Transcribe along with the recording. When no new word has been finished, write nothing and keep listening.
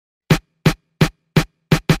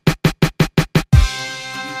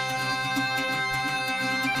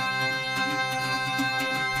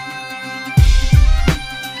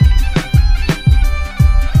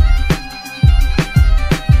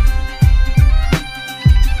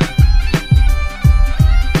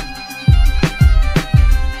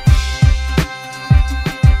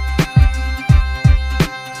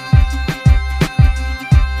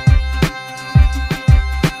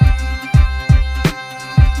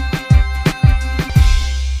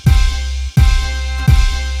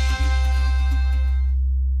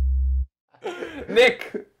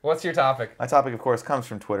Nick, what's your topic? My topic, of course, comes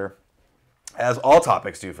from Twitter. As all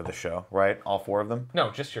topics do for the show, right? All 4 of them?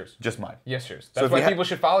 No, just yours. Just mine. Yes, yours. That's why people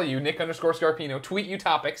should follow you, Nick_Scarpino. Tweet you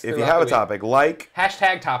topics. If you have a topic, like...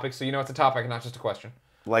 Hashtag topics, so you know it's a topic and not just a question.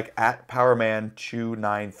 Like at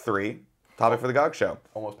PowerMan293. Topic for the GOG Show.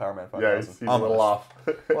 Almost Powerman 5000. Yeah, he's a little off.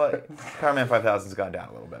 Well, Powerman 5000's gone down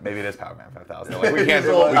a little bit. Maybe it is Powerman 5000. Like, we can't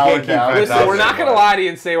keep down. 5000. Listen, we're not going to lie to you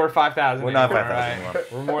and say we're 5,000. We're not anymore, 5,000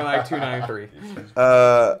 right? We're more like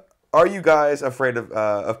 293. Are you guys afraid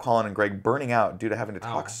of Colin and Greg burning out due to having to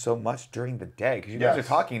talk so much during the day? Because you guys are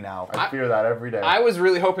talking now. I fear that every day. I was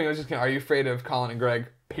really hoping it was just going to, are you afraid of Colin and Greg?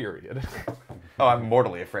 Period. Oh, I'm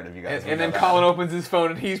mortally afraid of you guys. And then Colin opens his phone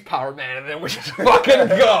and he's Power Man, and then we just fucking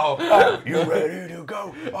go. Oh, you ready to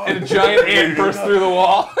go? Oh, and a giant ant bursts through the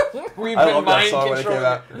wall. We've been mind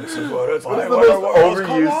controlling. This is what it's What's like. the most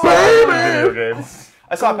overused song in video games?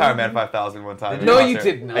 I saw Power Man 5000 one time. No, you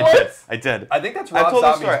did not. I did. I think that's I've Rob told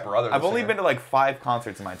the Zombie's story. brother. I've only been to like 5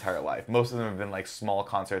 concerts in my entire life. Most of them have been like small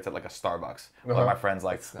concerts at like a Starbucks. Where my friend's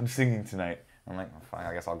like, I'm singing tonight. I'm like, oh, fine,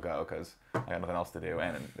 I guess I'll go because I got nothing else to do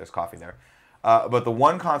and there's coffee there. But the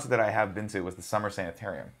one concert that I have been to was the Summer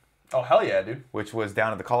Sanitarium. Oh, hell yeah, dude. Which was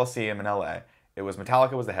down at the Coliseum in LA. It was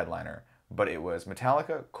Metallica was the headliner, but it was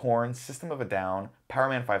Metallica, Korn, System of a Down, Power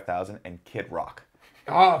Man 5000, and Kid Rock.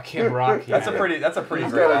 Oh, Kid Rock. Yeah. That's a pretty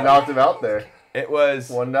He's great kind of knocked him out there. It was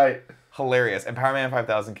one night. Hilarious. And Power Man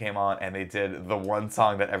 5000 came on, and they did the one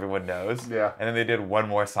song that everyone knows. Yeah. And then they did one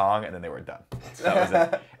more song, and then they were done. That was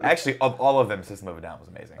it. Actually, of all of them, System of a Down was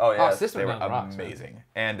amazing. Oh, yeah. System They of were Down rocks, amazing.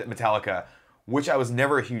 Man. And Metallica, which I was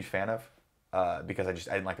never a huge fan of, because I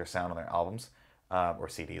didn't like their sound on their albums, or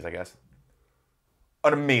CDs, I guess.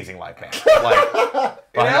 An amazing live band. Like,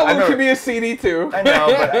 An album could be a CD too. I know,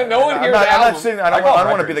 but no one hears I'm album. not sitting. I don't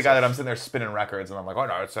want to be the guy that I'm sitting there spinning records and I'm like, oh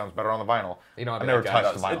no, it sounds better on the vinyl. You don't. I've never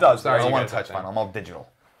touched the vinyl. It does. I don't Sorry, want to touch vinyl. I'm all digital.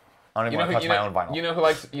 I don't even want to touch my own vinyl. You know who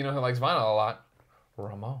likes vinyl a lot?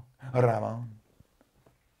 Ramon.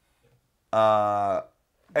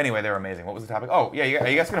 Anyway, they're amazing. What was the topic? Oh yeah, are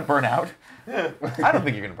you guys gonna burn out? I don't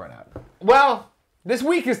think you're gonna burn out. Well, this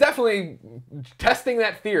week is definitely testing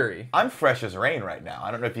that theory. I'm fresh as rain right now.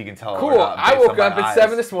 I don't know if you can tell. Cool. Or not, I woke based on up my at eyes.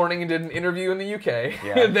 7 this morning and did an interview in the UK.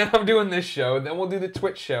 Yeah. Then I'm doing this show. Then we'll do the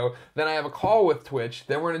Twitch show. Then I have a call with Twitch.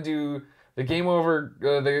 Then we're gonna do the Game Over,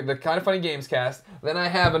 the Kind of Funny Games cast. Then I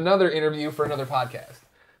have another interview for another podcast.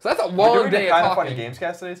 So that's a long day of Kind of talking. Funny Games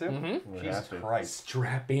cast today too. Mm-hmm. Jesus Christ.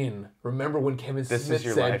 Strap in. Remember when Kevin This Smith is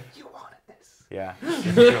your said, life. "You wanted this." Yeah.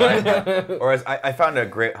 Or as I found a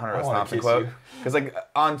great Hunter S. wanna Thompson kiss quote. you. Because like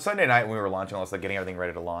on Sunday night when we were launching, I was like getting everything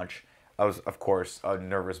ready to launch. I was, of course, a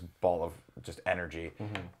nervous ball of just energy.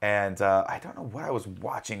 And I don't know what I was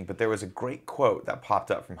watching, but there was a great quote that popped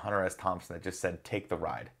up from Hunter S. Thompson that just said, "Take the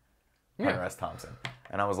ride." Hunter S. Thompson.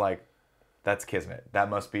 And I was like, that's Kismet.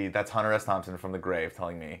 That's Hunter S. Thompson from the grave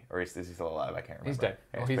telling me, or is he still alive? I can't remember. He's dead.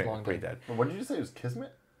 Yeah, He's pretty, long pretty dead. dead. What did you say? It was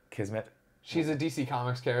Kismet? Kismet. She's a DC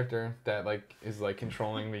Comics character that is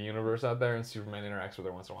controlling the universe out there, and Superman interacts with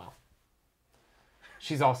her once in a while.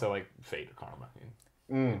 She's also like Fate or Karma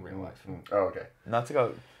in real life. Oh, okay. Not to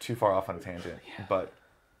go too far off on a tangent, but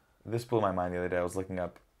this blew my mind the other day. I was looking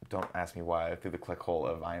up, don't ask me why, through the click hole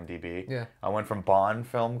of IMDb. Yeah. I went from Bond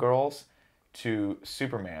film girls to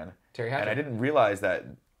Superman. Terry Hatcher. And I didn't realize that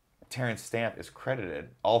Terrence Stamp is credited,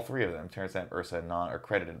 all 3 of them, Terrence Stamp, Ursa, and Non, are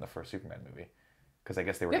credited in the first Superman movie. Because I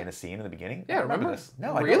guess they were in a scene in the beginning. Yeah, I don't remember this.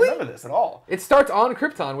 No, Really? I don't remember this at all. It starts on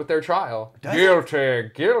Krypton with their trial. Does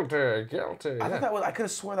it? Guilty. I thought I could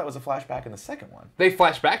have sworn that was a flashback in the second one. They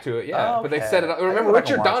flash back to it, yeah, Oh, but they okay. set it up. I Remember, gotta go back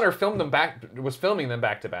Richard and watch. Donner was filming them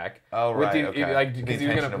back to back. Oh, right, okay. Because The he was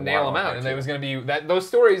intention going to of nail one them out, there, and they too. was going to be those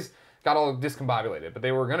stories got all discombobulated, but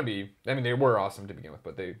they were going to be. I mean, they were awesome to begin with,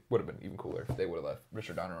 but they would have been even cooler if they would have left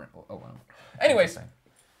Richard Donner alone. Anyways,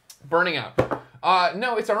 burning out.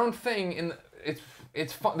 No, it's our own thing, and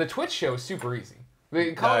it's fun. The Twitch show is super easy.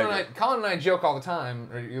 Colin and I joke all the time,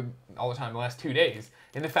 the last 2 days,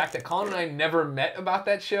 in the fact that Colin and I never met about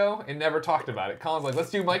that show and never talked about it. Colin's like, let's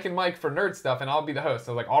do Mike and Mike for nerd stuff, and I'll be the host.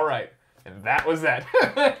 I was like, all right. And that was that.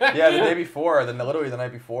 Yeah, the day before, literally the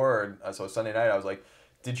night before, so Sunday night, I was like,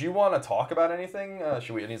 did you want to talk about anything?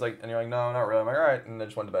 Should we? And you're like, no, not really. I'm like, all right, and then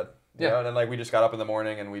just went to bed. You know? And then we just got up in the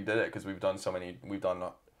morning and we did it because we've done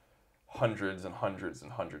hundreds and hundreds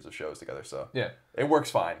and hundreds of shows together, so it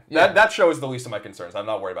works fine. That show is the least of my concerns. I'm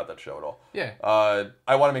not worried about that show at all.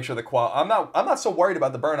 I want to make sure the I'm not so worried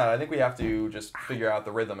about the burnout. I think we have to just figure out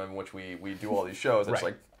the rhythm in which we do all these shows and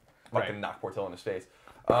just fucking knock Portillo in his face.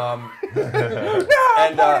 I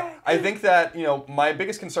think that my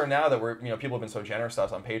biggest concern now that people have been so generous to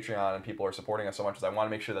us on Patreon and people are supporting us so much is I want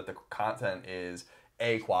to make sure that the content is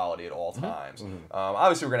A quality at all times.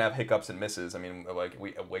 Obviously, we're gonna have hiccups and misses. I mean,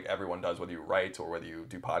 like everyone does, whether you write or whether you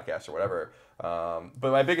do podcasts or whatever.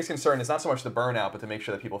 But my biggest concern is not so much the burnout, but to make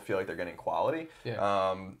sure that people feel like they're getting quality.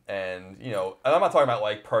 Yeah. And you know, and I'm not talking about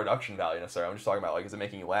like production value necessarily. I'm just talking about like, is it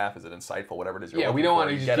making you laugh? Is it insightful? Whatever it is you're looking for. Yeah, we don't want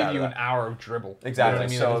to just give you an hour of dribble. Exactly. You know what I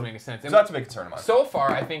mean? So that doesn't make any sense. So that's a big concern of mine. So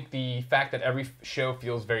far, I think the fact that every show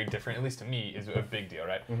feels very different, at least to me, is a big deal,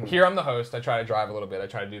 right? Here I'm the host. I try to drive a little bit. I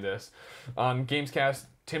try to do this. On Gamescast,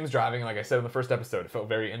 Tim's driving. Like I said in the first episode, it felt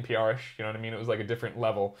very NPR-ish. You know what I mean? It was like a different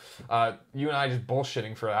level. You and I just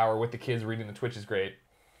bullshitting for an hour with the kids reading the Twitch is great.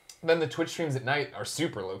 Then the Twitch streams at night are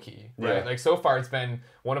super low-key, right? Yeah. Like so far it's been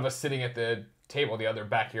one of us sitting at the table, the other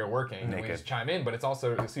back here working, and we just chime in, but it's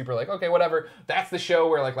also super like, okay, whatever. That's the show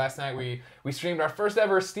where like last night we streamed our first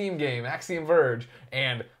ever Steam game, Axiom Verge,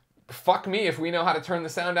 and fuck me if we know how to turn the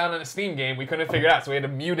sound down on a Steam game. We couldn't figure it out, so we had to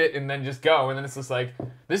mute it and then just go. And then it's just like,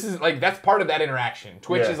 this is like, that's part of that interaction.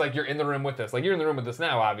 Twitch is like, you're in the room with us. Like, you're in the room with us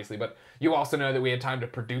now, obviously, but you also know that we had time to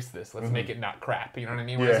produce this. Let's make it not crap. You know what I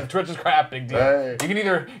mean? Whereas if Twitch is crap, big deal. Hey. You can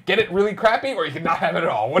either get it really crappy or you can not have it at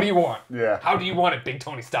all. What do you want? Yeah. How do you want it, Big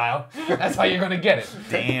Tony style? That's how you're going to get it.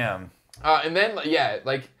 Damn. And then, yeah,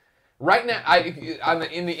 like, right now,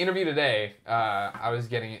 in the interview today, I was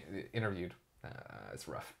getting interviewed. It's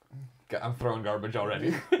rough. I'm throwing garbage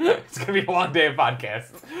already. It's gonna be a long day of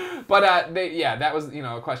podcasts. But that was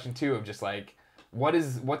a question too of just like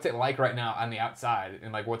what's it like right now on the outside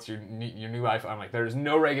and like what's your new life. I'm like, there's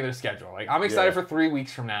no regular schedule. Like I'm excited for 3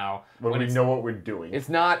 weeks from now when we know what we're doing. It's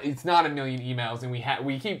not a million emails and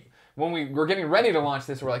we keep. When we're getting ready to launch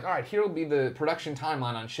this, we're like, all right, here will be the production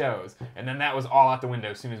timeline on shows, and then that was all out the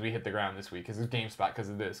window as soon as we hit the ground this week because of GameSpot, because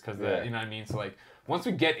of this, because you know what I mean. So like, once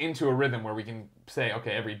we get into a rhythm where we can say,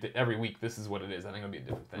 okay, every week this is what it is, I think it'll be a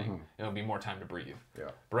different thing. It'll be more time to breathe. Yeah.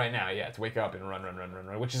 But right now, it's wake up and run,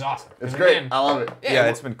 which is awesome. It's great. Again, I love it. Yeah,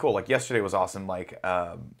 it's been cool. Like yesterday was awesome. Like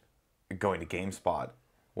going to GameSpot,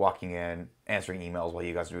 walking in, answering emails while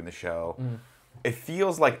you guys are doing the show. It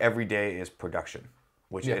feels like every day is production.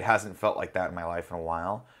 Which it hasn't felt like that in my life in a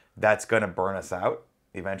while. That's going to burn us out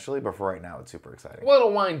eventually, but for right now, it's super exciting. Well,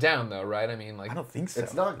 it'll wind down, though, right? I mean, like... I don't think so.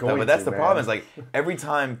 It's not going to, but that's the problem, is like, every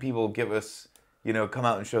time people give us, come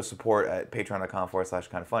out and show support at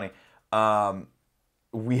patreon.com/kindoffunny,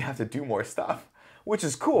 we have to do more stuff, which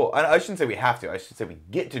is cool. I shouldn't say we have to. I should say we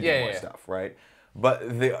get to do more stuff, right?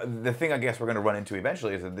 But the thing I guess we're going to run into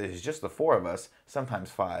eventually is that there's just the 4 of us,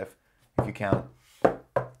 sometimes 5, if you count...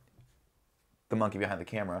 the monkey behind the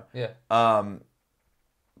camera. Yeah.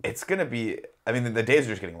 It's gonna be. I mean, the days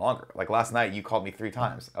are just getting longer. Like last night, you called me 3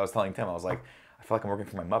 times. I was telling Tim, I was like, I feel like I'm working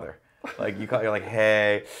for my mother. Like you're like,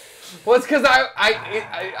 hey. Well, it's because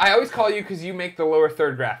I always call you because you make the lower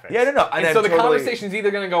third graphics. Yeah, no. And so the conversation's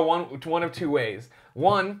either gonna go one of 2 ways.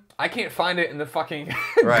 One, I can't find it in the fucking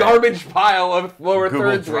garbage pile of lower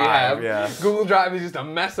thirds we have. Yeah. Google Drive is just a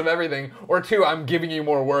mess of everything. Or 2, I'm giving you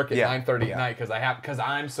more work at 9:30 at night because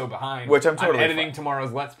I'm so behind. Which I'm totally editing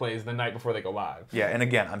tomorrow's Let's Plays the night before they go live. Yeah, and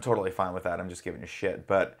again, I'm totally fine with that. I'm just giving you shit,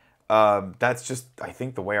 but. That's just, I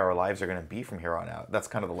think, the way our lives are going to be from here on out. That's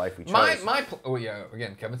kind of the life we chose.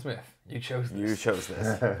 Again, Kevin Smith, you chose this. You chose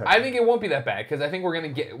this. I think it won't be that bad, because I think we're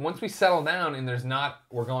going to once we settle down and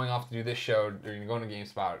we're going off to do this show, or you're going to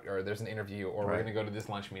GameSpot, or there's an interview, or we're going to go to this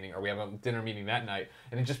lunch meeting, or we have a dinner meeting that night,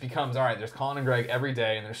 and it just becomes, all right, there's Colin and Greg every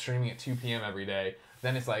day, and they're streaming at 2 p.m. every day.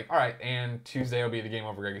 Then it's like, all right, and Tuesday will be the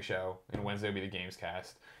GameOverGreggy show, and Wednesday will be the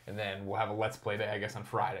Gamescast, and then we'll have a Let's Play day, I guess, on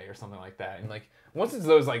Friday or something like that. And like, once it's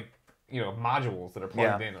those like, modules that are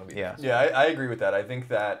plugged in. I agree with that. I think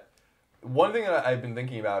that one thing that I've been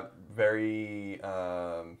thinking about very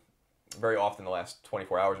often the last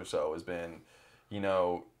 24 hours or so has been,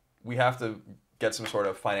 we have to get some sort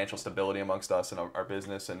of financial stability amongst us and our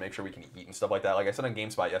business and make sure we can eat and stuff like that. Like I said on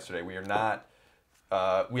GameSpot yesterday, we are not,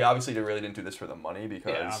 we obviously really didn't do this for the money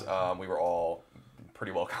because we were all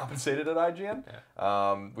pretty well compensated at IGN.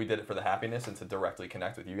 Yeah. We did it for the happiness and to directly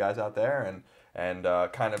connect with you guys out there and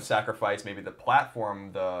kind of sacrifice maybe the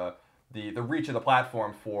platform, the reach of the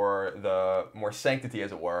platform for the more sanctity,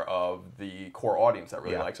 as it were, of the core audience that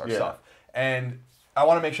really likes our stuff. And I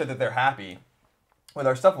want to make sure that they're happy with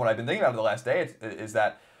our stuff. What I've been thinking about the last day is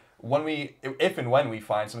that if and when we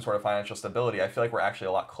find some sort of financial stability, I feel like we're actually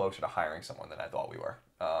a lot closer to hiring someone than I thought we were.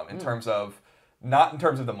 In terms of, not in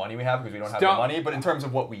terms of the money we have, because we don't have the money, but in terms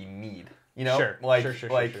of what we need. Sure.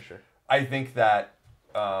 I think that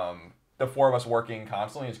the 4 of us working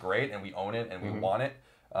constantly is great, and we own it, and we want it,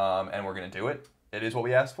 and we're going to do it. It is what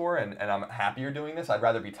we asked for, and I'm happier doing this. I'd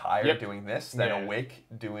rather be tired doing this than awake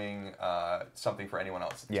doing something for anyone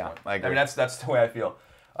else at this point. I agree. I mean, that's the way I feel.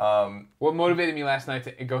 What motivated me last night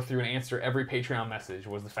to go through and answer every Patreon message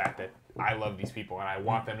was the fact that I love these people and I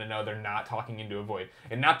want them to know they're not talking into a void.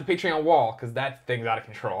 And not the Patreon wall, because that thing's out of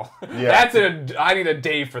control. Yeah. I need a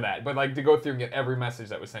day for that. But like to go through and get every message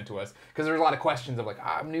that was sent to us. Because there's a lot of questions of like,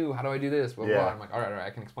 I'm new, how do I do this? Blah, blah, blah. I'm like, all right, I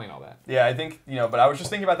can explain all that. Yeah, I think, but I was just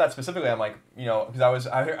thinking about that specifically. I'm like, because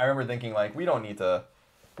I remember thinking like, we don't need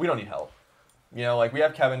help. Like we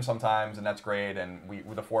have Kevin sometimes and that's great. And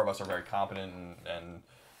the four of us are very competent and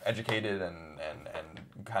educated and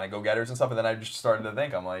kind of go-getters and stuff. And then I just started to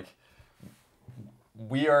think, I'm like,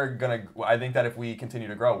 I think that if we continue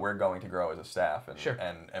to grow, we're going to grow as a staff, and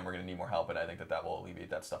we're going to need more help, and I think that will alleviate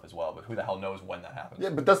that stuff as well. But who the hell knows when that happens? Yeah,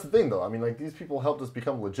 but that's the thing, though. I mean, like, these people helped us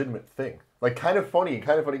become a legitimate thing. Like, kind of funny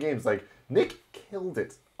games. Like, Nick killed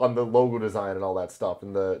it on the logo design and all that stuff,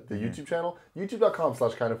 and the YouTube channel.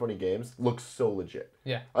 YouTube.com/kindoffunnygames looks so legit.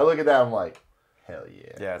 Yeah. I look at that, I'm like, hell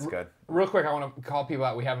yeah. Yeah, it's good. Real quick, I want to call people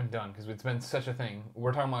out we haven't done, because it's been such a thing.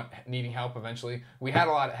 We're talking about needing help eventually. We had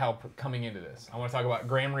a lot of help coming into this. I want to talk about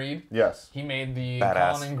Graham Reed. Yes. He made the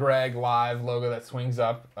Badass. Colin and Greg live logo that swings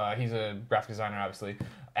up. He's a graphic designer, obviously.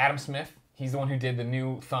 Adam Smith, he's the one who did the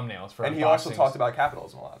new thumbnails for And he unboxings. also talked about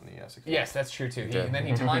capitalism a lot in the 60s. Yes, that's true, too. And then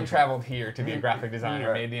he time traveled here to be a graphic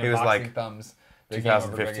designer, made the He was unboxing like, thumbs.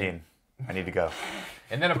 2015. I need to go.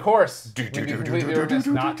 And then, of course, we'd be completely remiss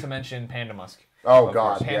not to mention Panda Musk. Oh,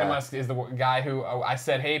 God, Panda Musk is the guy who I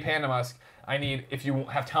said, hey, Panda Musk, I need, if you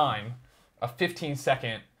have time, a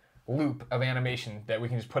 15-second loop of animation that we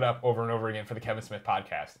can just put up over and over again for the Kevin Smith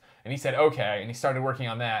podcast. And he said, okay. And he started working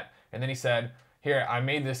on that. And then he said, here, I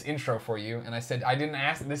made this intro for you. And I said, I didn't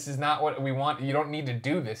ask, this is not what we want. You don't need to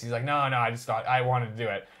do this. He's like, no, I just thought I wanted to do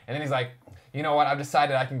it. And then he's like, you know what, I've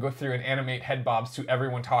decided I can go through and animate head bobs to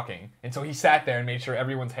everyone talking. And so he sat there and made sure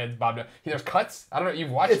everyone's heads bobbed up. There's cuts. I don't know,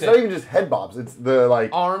 you've watched it. It's not even just head bobs. It's the, like...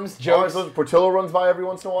 Arms, jokes. Portillo runs by every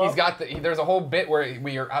once in a while. He's got there's a whole bit where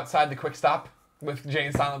we are outside the quick stop with Jay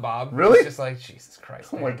and Silent Bob. Really? It's just like, Jesus Christ.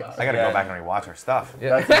 Oh my God. I gotta go back and rewatch our stuff.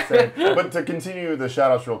 Yeah. That's insane. But to continue the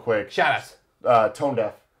shout-outs real quick. Shout-outs. Tone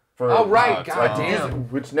Deaf. Oh, right. God damn.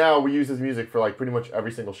 Which now we use as music for, like, pretty much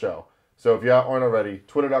every single show. So if you aren't already,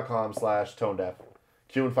 twitter.com/tonedeaf.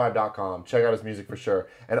 Q5.com. Check out his music for sure.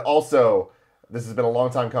 And also, this has been a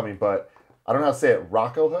long time coming, but I don't know how to say it.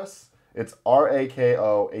 Rakohus. It's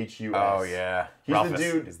Rakohus. Oh yeah. He's Ralphus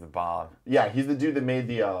the dude. is the bomb. Yeah, he's the dude that made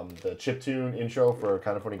the chiptune intro for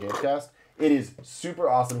Kind of Funny Gamescast. It is super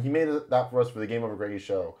awesome. He made that for us for the GameOverGreggy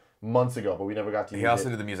show months ago, but we never got to use it. He also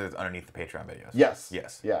did the music that's underneath the Patreon videos. Yes.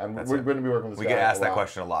 Yes. Yeah, and we're going to be working with this We guy get asked a that lot.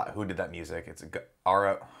 question a lot. Who did that music? It's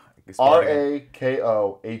Rakohus.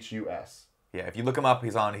 Yeah, if you look him up,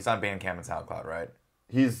 he's on Bandcamp and SoundCloud, right?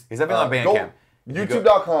 He's definitely on Bandcamp.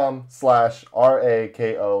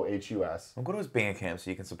 YouTube.com/Rakohus. Well, go to his Bandcamp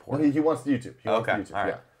so you can support He him. wants the YouTube. All right.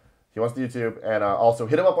 Yeah. He wants the YouTube. And also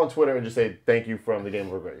hit him up on Twitter and just say thank you from the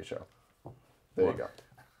GameOverGreggy show. There you go.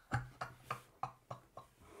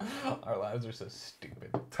 Our lives are so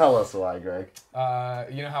stupid. Tell us why, Greg.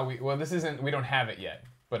 You know how we don't have it yet,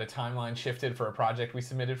 but a timeline shifted for a project we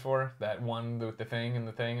submitted for, that one with the thing and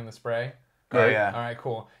the spray. Oh, yeah. All right,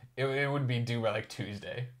 cool. It would be due by like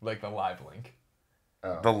Tuesday, like the live link.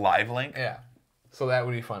 Oh. The live link? Yeah. So that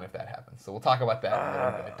would be fun if that happens. So we'll talk about that in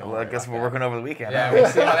a little bit. Well, I guess we're working over the weekend. Yeah, we'll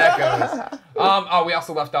see how that goes. We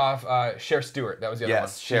also left off Cher Stewart. That was the other one.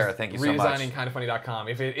 Yes, Cher, thank you so much. Redesigning kindoffunny.com.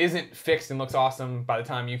 If it isn't fixed and looks awesome by the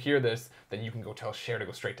time you hear this, then you can go tell Cher to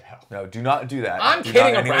go straight to hell. No, do not do that. I'm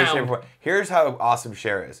kidding around. Here's how awesome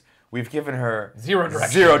Cher is. We've given her Zero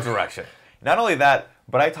direction. Zero direction. Not only that,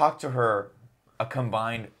 but I talked to her a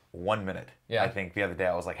combined 1 minute. Yeah. I think the other day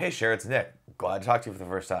I was like, hey, Cher, it's Nick. Glad to talk to you for the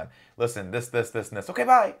first time. Listen, this, and this. Okay,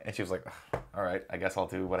 bye. And she was like, all right, I guess I'll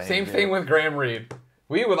do what I need to do. Same thing with Graham Reed.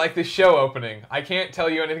 We would like this show opening. I can't tell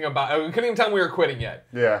you anything about it. We couldn't even tell him we were quitting yet.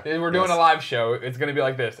 Yeah. We're doing a live show. It's going to be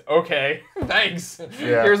like this. Okay, thanks.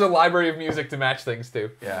 Yeah. Here's a library of music to match things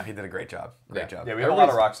to. Yeah, he did a great job. Great job. Yeah, we have a lot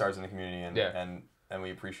of rock stars in the community, and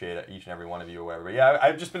we appreciate each and every one of you or whatever. But yeah,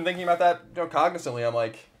 I've just been thinking about that cognizantly. I'm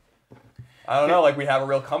like, I don't know, like we have a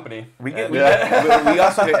real company. We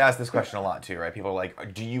also get asked this question a lot too, right? People are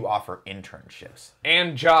like, do you offer internships?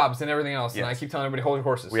 And jobs and everything else. Yes. And I keep telling everybody, hold your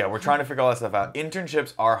horses. Yeah, we're trying to figure all that stuff out.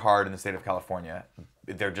 Internships are hard in the state of California.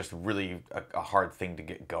 They're just really a hard thing to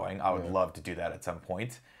get going. I would love to do that at some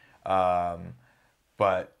point.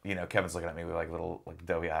 But, Kevin's looking at me with little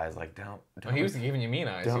doughy eyes, like, don't. He was giving you mean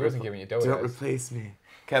eyes. He wasn't giving you doughy eyes. Don't replace me.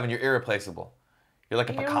 Kevin, you're irreplaceable. You're like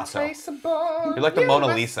a Picasso. Irreplaceable. You're like the Mona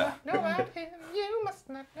Lisa. Know about him. You must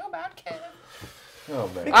not know about Kevin. Oh,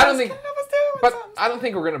 man. I don't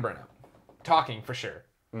think we're gonna burn out. Talking for sure.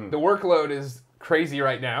 The workload is crazy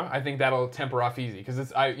right now. I think that'll temper off easy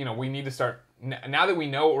because we need to start now that we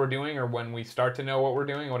know what we're doing, or when we start to know what we're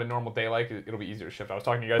doing, what a normal day like, it'll be easier to shift. I was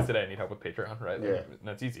talking to you guys today. I need help with Patreon, right? Yeah. And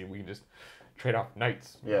that's easy. We can just trade off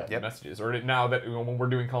nights, messages, or now that when we're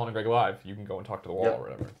doing Colin and Greg live, you can go and talk to the wall or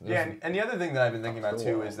whatever. And the other thing that I've been thinking about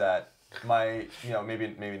too is that my,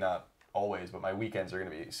 maybe not always, but my weekends are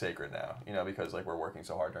going to be sacred now, because like we're working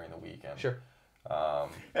so hard during the week. And, sure.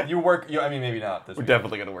 You work. Maybe not this week. We're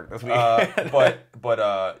definitely gonna work this week.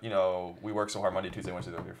 But we work so hard Monday, Tuesday,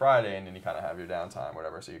 Wednesday, Thursday, Friday, and then you kind of have your downtime,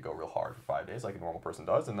 whatever. So you go real hard for 5 days, like a normal person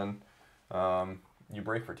does, and then you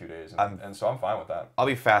break for 2 days, and so I'm fine with that. I'll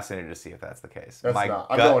be fascinated to see if that's the case.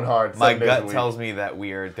 I'm going hard. My gut tells me that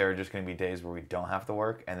there are just gonna be days where we don't have to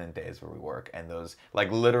work, and then days where we work, and those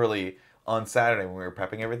literally on Saturday when we were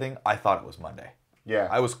prepping everything, I thought it was Monday. Yeah.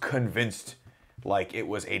 I was convinced. Like it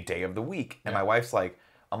was a day of the week, and my wife's like,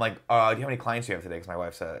 I'm like, do you have any clients you have today? Because my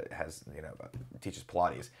wife has, teaches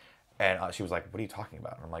Pilates, and she was like, what are you talking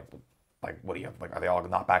about? And I'm like, what do you have? Like, are they all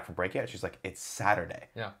not back from break yet? She's like, it's Saturday.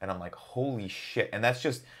 Yeah. And I'm like, holy shit! And that's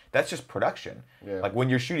just production. Yeah. Like when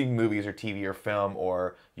you're shooting movies or TV or film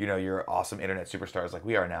or you're awesome internet superstars like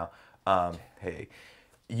we are now. Hey,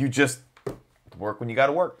 you just work when you got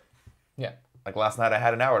to work. Yeah. Like last night I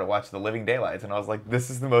had an hour to watch The Living Daylights, and I was like,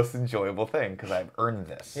 this is the most enjoyable thing because I've earned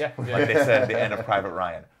this. Yeah. Like they said at the end of Private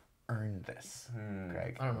Ryan, earned this,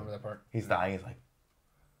 Greg. I don't remember that part. He's dying. He's like,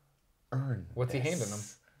 earn What's this. he handing him?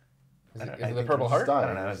 Is I it the Purple Heart? I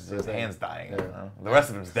don't know. His hand's dying. I don't know. The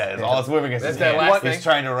rest of him's dead. It's all it's moving is his that hand. last He's thing.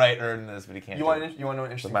 trying to write earn this, but he can't. You want to know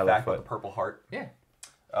an interesting fact about the Purple Heart? Yeah.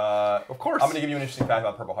 Of course. I'm going to give you an interesting fact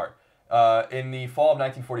about Purple Heart. In the fall of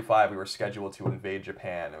 1945, we were scheduled to invade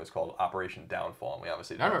Japan. It was called Operation Downfall, and we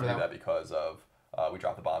obviously didn't do that because of we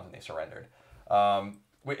dropped the bombs and they surrendered.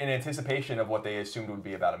 In anticipation of what they assumed would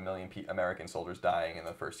be about 1 million American soldiers dying in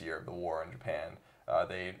the first year of the war in Japan,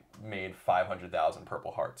 they made 500,000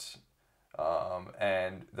 Purple Hearts.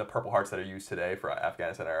 And the Purple Hearts that are used today for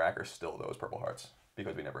Afghanistan and Iraq are still those Purple Hearts,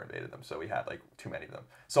 because we never invaded them, so we had too many of them.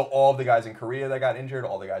 So all of the guys in Korea that got injured,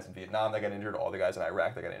 all the guys in Vietnam that got injured, all the guys in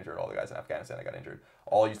Iraq that got injured, all the guys in Afghanistan that got injured,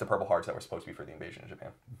 all used the Purple Hearts that were supposed to be for the invasion of Japan.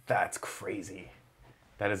 That's crazy.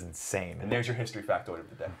 That is insane. And there's your history factoid of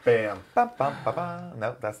the day. Bam. Bum, bum, ba, ba.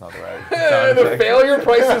 Nope, that's not the right. The failure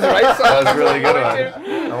Price is Right song. That was really good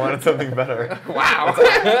one. I wanted something better. Wow.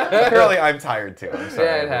 Apparently, I'm tired too. I'm sorry.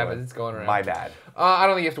 Yeah, it happens. It's going around. My bad. I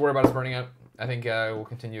don't think you have to worry about us burning out. I think we'll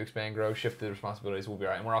continue to expand, grow, shift the responsibilities. We'll be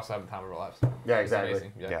all right. And we're also having the time of our lives. Yeah, exactly.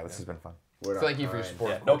 Amazing. Yeah, this has been fun. So thank you for your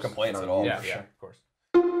support. Yeah, no complaints at all. Yeah, for yeah, sure. of course.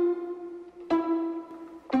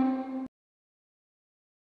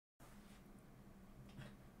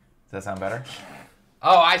 Does that sound better?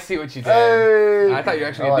 Oh, I see what you did. Hey! I thought you were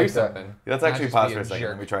actually going to do something. Let's Not actually just pause be for a a second. jerk.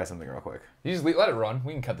 Let me try something real quick. You just let it run.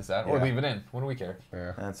 We can cut this out or Yeah. leave it in. What do we care?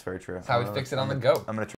 Yeah. That's very true. That's how we fix it on the go. I'm gonna